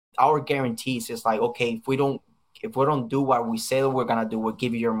our guarantees is like, okay, if we don't do what we say that we're gonna do, we'll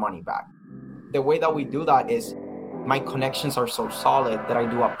give you your money back. The way that we do that is my connections are so solid that I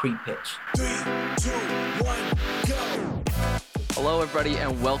do a pre-pitch. 3, 2, 1, go. Hello, everybody,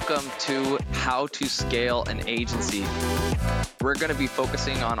 and welcome to How to Scale an Agency. We're going to be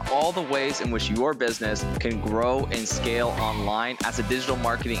focusing on all the ways in which your business can grow and scale online as a digital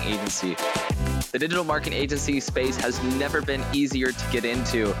marketing agency. The digital marketing agency space has never been easier to get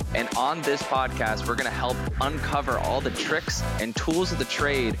into. And on this podcast, we're going to help uncover all the tricks and tools of the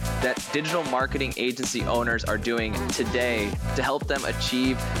trade that digital marketing agency owners are doing today to help them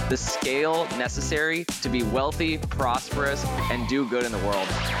achieve the scale necessary to be wealthy, prosperous, and do good in the world.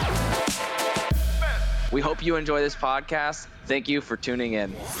 We hope you enjoy this podcast. Thank you for tuning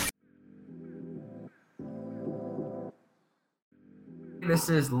in. This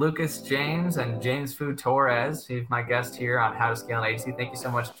is Lucas James and James Fu Torres. He's my guest here on How to Scale an Agency. Thank you so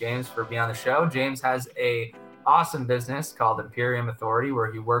much, James, for being on the show. James has a awesome business called Imperium Authority,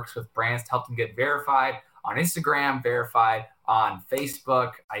 where he works with brands to help them get verified on Instagram, verified on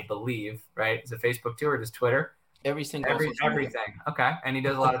Facebook, I believe, right? Is it Facebook too, or just Twitter? Everything. Okay. And he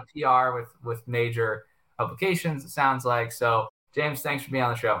does a lot of PR with major publications, it sounds like. So, James, thanks for being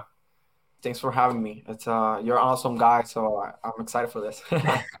on the show. Thanks for having me. It's you're an awesome guy, so I'm excited for this.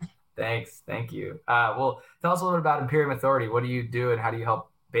 Thanks. Thank you. Well, tell us a little bit about Imperium Authority. What do you do, and how do you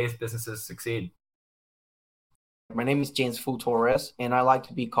help base businesses succeed? My name is James Fu Torres, and I like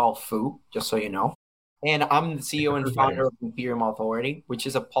to be called Fu, just so you know. And I'm the CEO and founder of Imperium Authority, which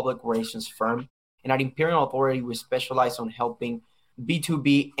is a public relations firm. And at Imperium Authority, we specialize on helping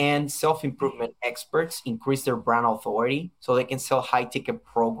B2B and self-improvement experts increase their brand authority so they can sell high-ticket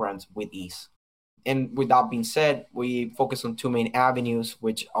programs with ease. And with that being said, we focus on two main avenues,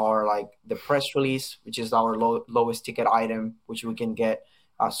 which are like the press release, which is our lowest ticket item, which we can get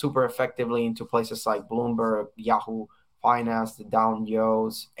super effectively into places like Bloomberg, Yahoo Finance, the Dow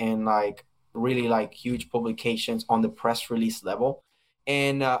Jones, and like really like huge publications on the press release level.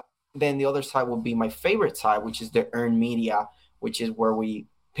 And then the other side will be my favorite side, which is the earned media, which is where we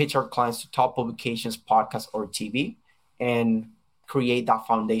pitch our clients to top publications, podcasts, or TV, and create that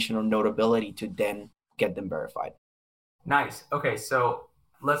foundation of notability to then get them verified. Nice. Okay, so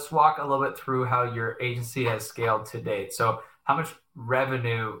let's walk a little bit through how your agency has scaled to date. So how much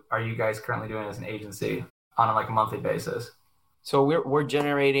revenue are you guys currently doing as an agency on a monthly basis? So we're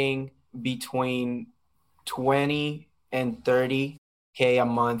generating between 20 and 30K a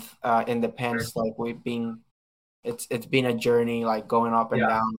month. It depends. Like it's been a journey, like going up and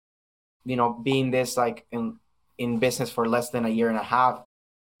down. You know, being this like in business for less than a year and a half,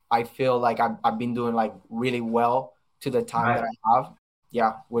 I feel like I've been doing like really well to the time that I have.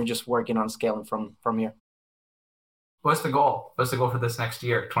 Yeah, we're just working on scaling from here. What's the goal? What's the goal for this next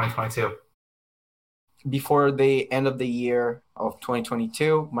year, 2022? Before the end of the year of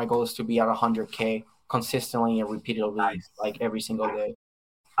 2022, my goal is to be at 100K consistently and repeatedly, like every single day.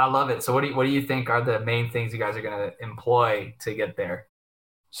 I love it. So what do you think are the main things you guys are going to employ to get there?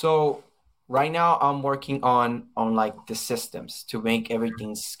 So right now I'm working on like the systems to make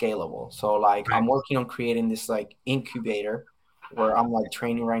everything scalable. So like I'm working on creating this like incubator where I'm like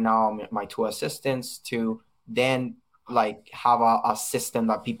training right now my two assistants to then like have a system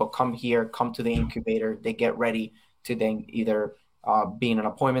that people come to the incubator, they get ready to then either be in an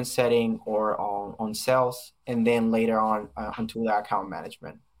appointment setting or on sales, and then later on onto the account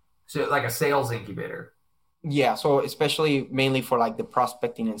management. So like a sales incubator. Yeah. So especially mainly for like the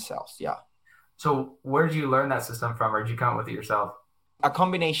prospecting and sales. Yeah. So where did you learn that system from, or did you come up with it yourself? A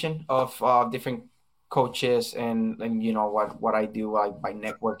combination of different coaches and you know what I do, like by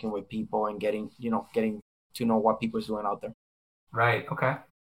networking with people and getting to know what people are doing out there. Right. Okay.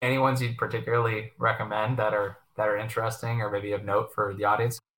 Any ones you'd particularly recommend that are interesting or maybe of note for the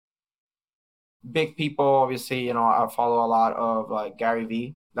audience? Big people, obviously. You know, I follow a lot of like Gary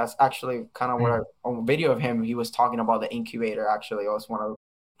Vee. That's actually kind of what on a video of him, he was talking about the incubator. Actually,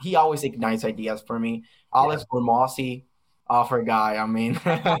 he always ignites ideas for me. Alex Hormozi, offer guy. I mean, we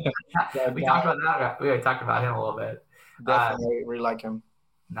talked about that. We talked about him a little bit. Definitely, really like him.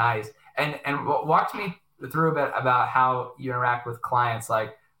 Nice. And walk me through a bit about how you interact with clients.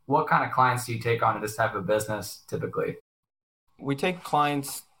 Like, what kind of clients do you take on in this type of business typically? We take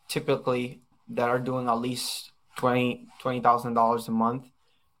clients typically that are doing at least $20,000 a month.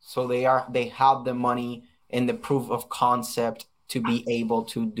 So they have the money and the proof of concept to be able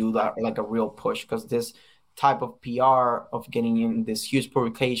to do that, like a real push, because this type of PR of getting in these huge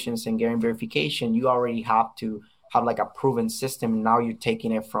publications and getting verification, you already have to have like a proven system. Now you're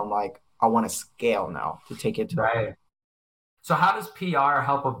taking it from like, I want to scale now to take it to right. So how does PR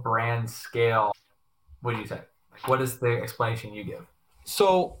help a brand scale? What do you say? Like, what is the explanation you give?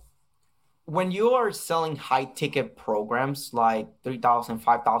 So when you are selling high ticket programs like $3,000,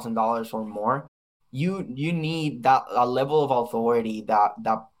 $5,000 or more, you need that a level of authority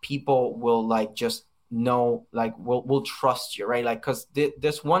that people will like just know, like will trust you, right? Like, because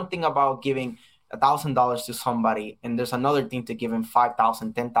there's one thing about giving $1,000 to somebody, and there's another thing to give him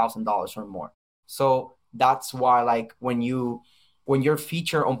 $5,000, $10,000 or more. So that's why, like, when you're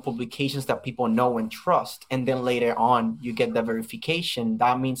featured on publications that people know and trust, and then later on you get the verification,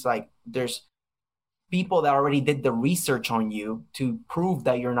 that means like there's people that already did the research on you to prove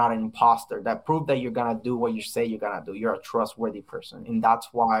that you're not an imposter, that prove that you're gonna do what you say you're gonna do. You're a trustworthy person, and that's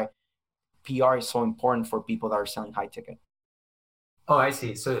why PR is so important for people that are selling high ticket. Oh, I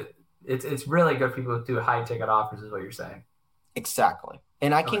see. So it's really good for people to do high ticket offers, is what you're saying. Exactly.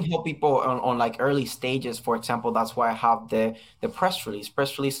 And I can help people on like early stages. For example, that's why I have the press release.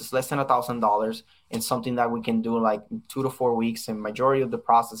 Press release is less than $1,000 and something that we can do like 2 to 4 weeks. And majority of the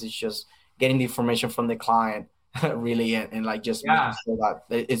process is just getting the information from the client really, and like just making sure that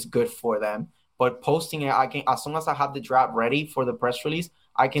it's good for them. But posting it, I can, as soon as I have the draft ready for the press release,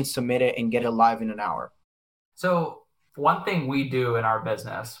 I can submit it and get it live in an hour. So one thing we do in our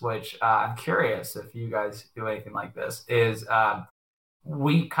business, which I'm curious if you guys do anything like this, is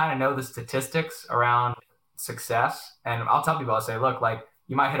we kind of know the statistics around success. And I'll tell people, I'll say, look, like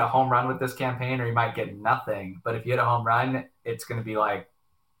you might hit a home run with this campaign or you might get nothing. But if you hit a home run, it's going to be like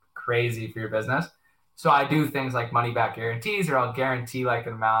crazy for your business. So I do things like money back guarantees, or I'll guarantee like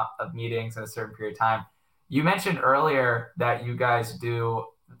an amount of meetings in a certain period of time. You mentioned earlier that you guys do,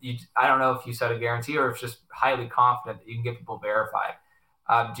 I don't know if you said a guarantee or if it's just highly confident that you can get people verified.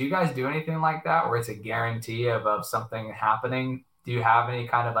 Do you guys do anything like that where it's a guarantee of something happening? Do you have any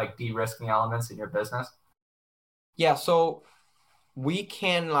kind of like de-risking elements in your business? Yeah, so we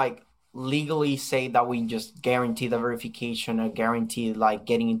can like legally say that we just guarantee the verification or guarantee like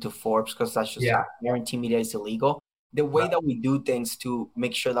getting into Forbes, because that's just guarantee media is illegal. The way that we do things to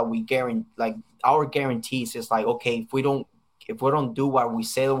make sure that we guarantee, like our guarantees is like, okay, if we don't do what we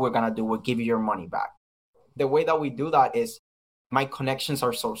say that we're gonna do, we'll give you your money back. The way that we do that is my connections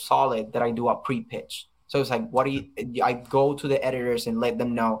are so solid that I do a pre-pitch. So it's like, I go to the editors and let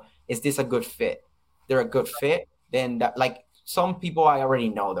them know, is this a good fit? They're a good fit. Then that, like some people I already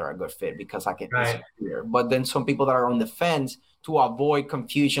know they're a good fit because I can, it's clear. But then some people that are on the fence, to avoid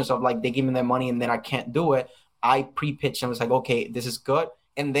confusions of like they give me their money and then I can't do it, I pre-pitch them. It's like, okay, this is good.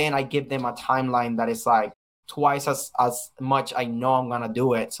 And then I give them a timeline that is like twice as much I know I'm going to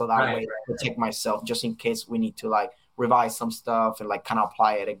do it. So that way I protect myself just in case we need to like revise some stuff and like kind of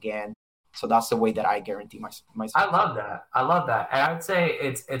apply it again. So that's the way that I guarantee myself. I love that. And I would say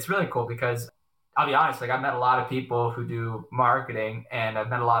it's really cool because I'll be honest, like I've met a lot of people who do marketing and I've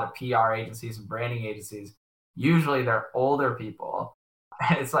met a lot of PR agencies and branding agencies. Usually they're older people.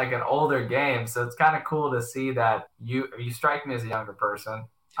 It's like an older game. So it's kind of cool to see that you strike me as a younger person.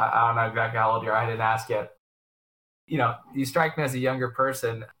 I don't know exactly how old you are. I didn't ask yet. You know, you strike me as a younger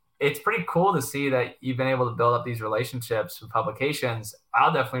person. It's pretty cool to see that you've been able to build up these relationships with publications.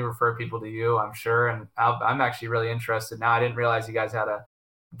 I'll definitely refer people to you, I'm sure. And I'm actually really interested now. I didn't realize you guys had a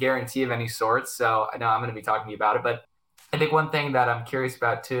guarantee of any sort. So I know I'm going to be talking to you about it. But I think one thing that I'm curious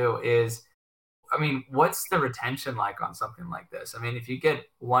about too is, I mean, what's the retention like on something like this? I mean, if you get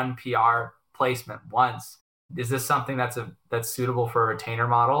one PR placement once, is this something that's suitable for a retainer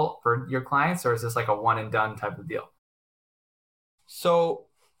model for your clients, or is this like a one and done type of deal? So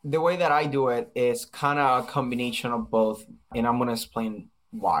the way that I do it is kind of a combination of both, and I'm going to explain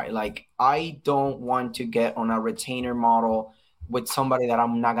why. Like, I don't want to get on a retainer model with somebody that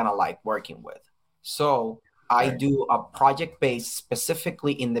I'm not going to like working with. So I do a project based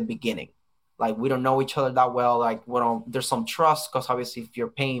specifically in the beginning. Like, we don't know each other that well. Like, there's some trust because obviously if you're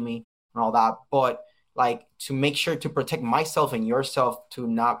paying me and all that, but like to make sure to protect myself and yourself to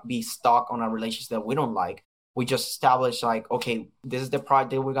not be stuck on a relationship that we don't like, we just establish like, okay, this is the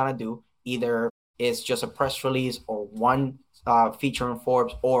project we're going to do. Either it's just a press release or one feature in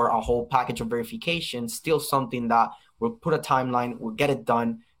Forbes or a whole package of verification, still something that we'll put a timeline, we'll get it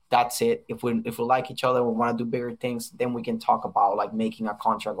done. That's it. If we like each other, we want to do bigger things, then we can talk about like making a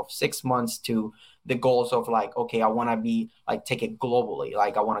contract of 6 months to the goals of like, okay, I want to be like, take it globally.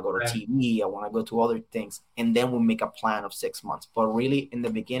 Like I want to go to TV, I want to go to other things. And then we'll make a plan of 6 months. But really in the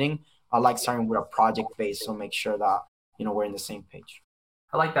beginning, I like starting with a project base. So make sure that, you know, we're in the same page.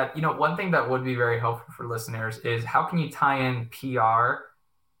 I like that. You know, one thing that would be very helpful for listeners is how can you tie in PR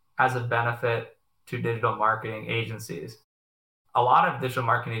as a benefit to digital marketing agencies? A lot of digital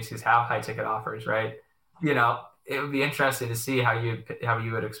marketing agencies have high ticket offers, right? You know, it would be interesting to see how you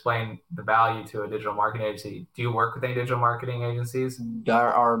would explain the value to a digital marketing agency. Do you work with any digital marketing agencies? That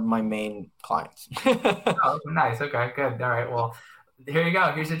are my main clients. Oh, nice. Okay, good. All right. Well, here you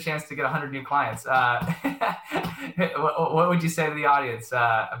go. Here's a chance to get 100 new clients. What would you say to the audience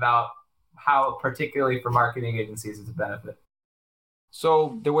about how, particularly for marketing agencies, it's a benefit?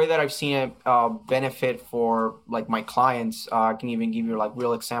 So the way that I've seen it benefit for like my clients, I can even give you like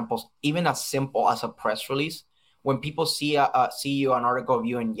real examples, even as simple as a press release. When people see an article of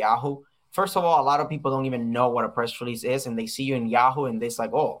you in Yahoo, first of all, a lot of people don't even know what a press release is, and they see you in Yahoo and it's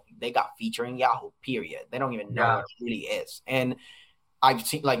like, oh, they got featured in Yahoo, period. They don't even know what it really is. And I've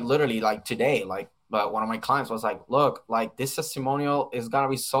seen like literally like today, like one of my clients was like, look, like this testimonial is gonna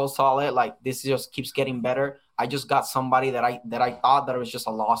be so solid. Like this just keeps getting better. I just got somebody that I thought that it was just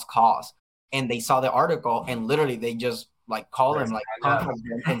a lost cause, and they saw the article and literally they just like call them, like contact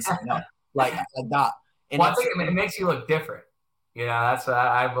them and sign up, like that. And well, I think it makes you look different. You know, that's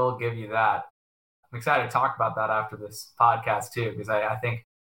I will give you that. I'm excited to talk about that after this podcast too, because I think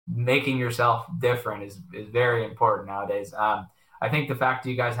making yourself different is very important nowadays. I think the fact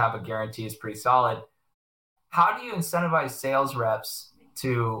that you guys have a guarantee is pretty solid. How do you incentivize sales reps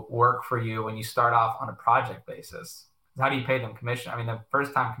to work for you when you start off on a project basis? How do you pay them commission? I mean, the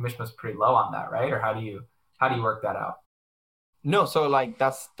first time commission was pretty low on that, right? Or how do you work that out? No, so like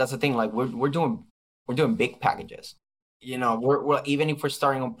that's the thing. Like we're doing big packages. You know, we're even if we're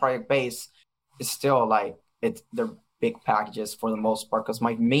starting on project base, it's still like they're big packages for the most part, because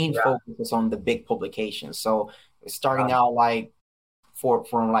my main focus is on the big publications. So starting out like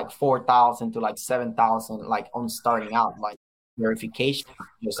from like 4,000 to like 7,000, like on starting out, like verification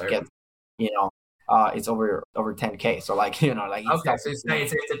just gets, you know, it's over 10K. So like, you know, like okay, so it's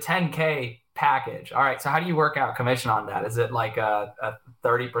a 10K package. All right. So how do you work out commission on that? Is it like a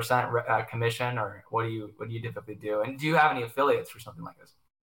 30% commission, or what do you typically do? And do you have any affiliates for something like this?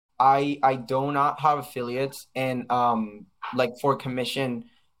 I do not have affiliates, and like for commission,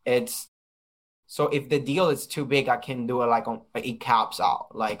 it's so if the deal is too big, I can do it like it caps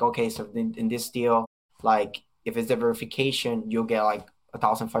out. Like, okay, so in this deal, like if it's the verification, you'll get like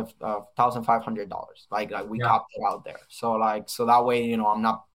 $1,500. Like we capped it out there. So that way, you know, I'm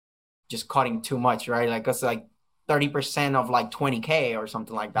not just cutting too much, right? Like, cause like 30% of like 20K or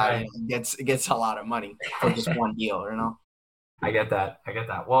something like that, right. You know, it gets a lot of money for just one deal, you know? I get that.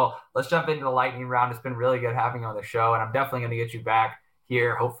 Well, let's jump into the lightning round. It's been really good having you on the show, and I'm definitely going to get you back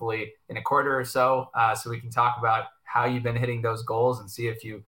here, hopefully in a quarter or so, so we can talk about how you've been hitting those goals and see if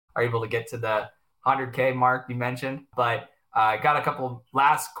you are able to get to the 100K mark you mentioned. But I got a couple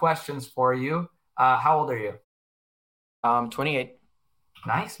last questions for you. How old are you? 28.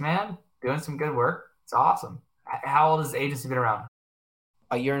 Nice, man. Doing some good work. It's awesome. How old has the agency been around?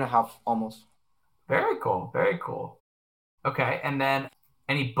 A year and a half, almost. Very cool. Okay, and then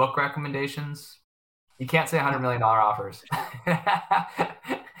any book recommendations? You can't say $100 million offers.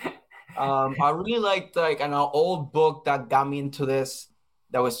 I really liked like an old book that got me into this.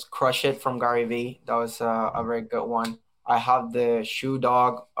 That was Crush It from Gary Vee. That was a very good one. I have the Shoe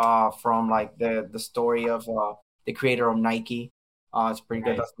Dog from like the story of the creator of Nike. It's pretty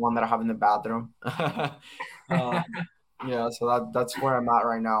good. That's the one that I have in the bathroom. Yeah, so that's where I'm at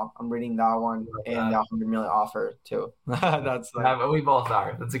right now. I'm reading that one and the 100 million offer too. That's like, yeah, we both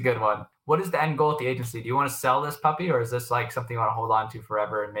are. That's a good one. What is the end goal at the agency? Do you want to sell this puppy, or is this like something you want to hold on to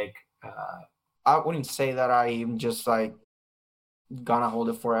forever and make? I wouldn't say that I'm just like gonna hold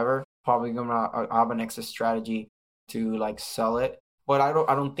it forever. Probably gonna have an exit strategy to like sell it. But I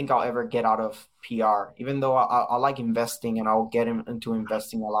don't think I'll ever get out of PR, even though I like investing and I'll get into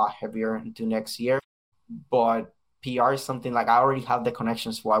investing a lot heavier into next year. But PR is something like I already have the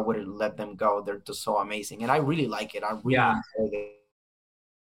connections, so I wouldn't let them go. They're just so amazing. And I really like it. I really enjoy it.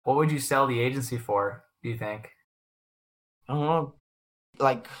 What would you sell the agency for, do you think? I don't know.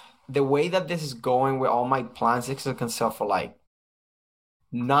 Like the way that this is going with all my plans, it can sell for like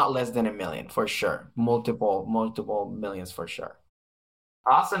not less than $1 million for sure. Multiple millions for sure.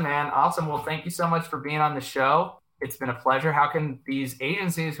 Awesome, man. Awesome. Well, thank you so much for being on the show. It's been a pleasure. How can these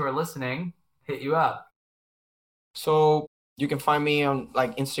agencies who are listening hit you up? So you can find me on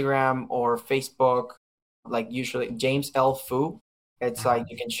like Instagram or Facebook, like usually James L. Fu. It's like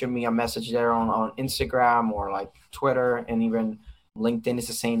you can shoot me a message there on Instagram or like Twitter, and even LinkedIn is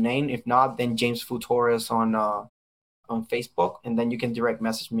the same name. If not, then James Fu Torres on Facebook, and then you can direct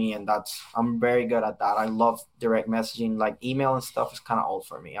message me, and I'm very good at that. I love direct messaging. Like email and stuff is kind of old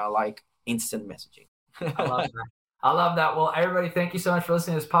for me. I like instant messaging. I love that. Well, everybody, thank you so much for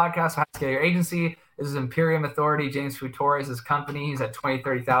listening to this podcast. How to Scale Your Agency. This is Imperium Authority, James Fu Torres' company. He's at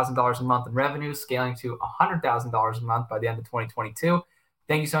 $20,000, $30,000 a month in revenue, scaling to $100,000 a month by the end of 2022.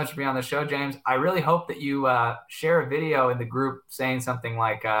 Thank you so much for being on the show, James. I really hope that you share a video in the group saying something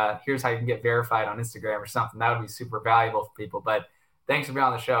like, here's how you can get verified on Instagram or something. That would be super valuable for people. But thanks for being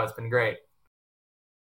on the show. It's been great.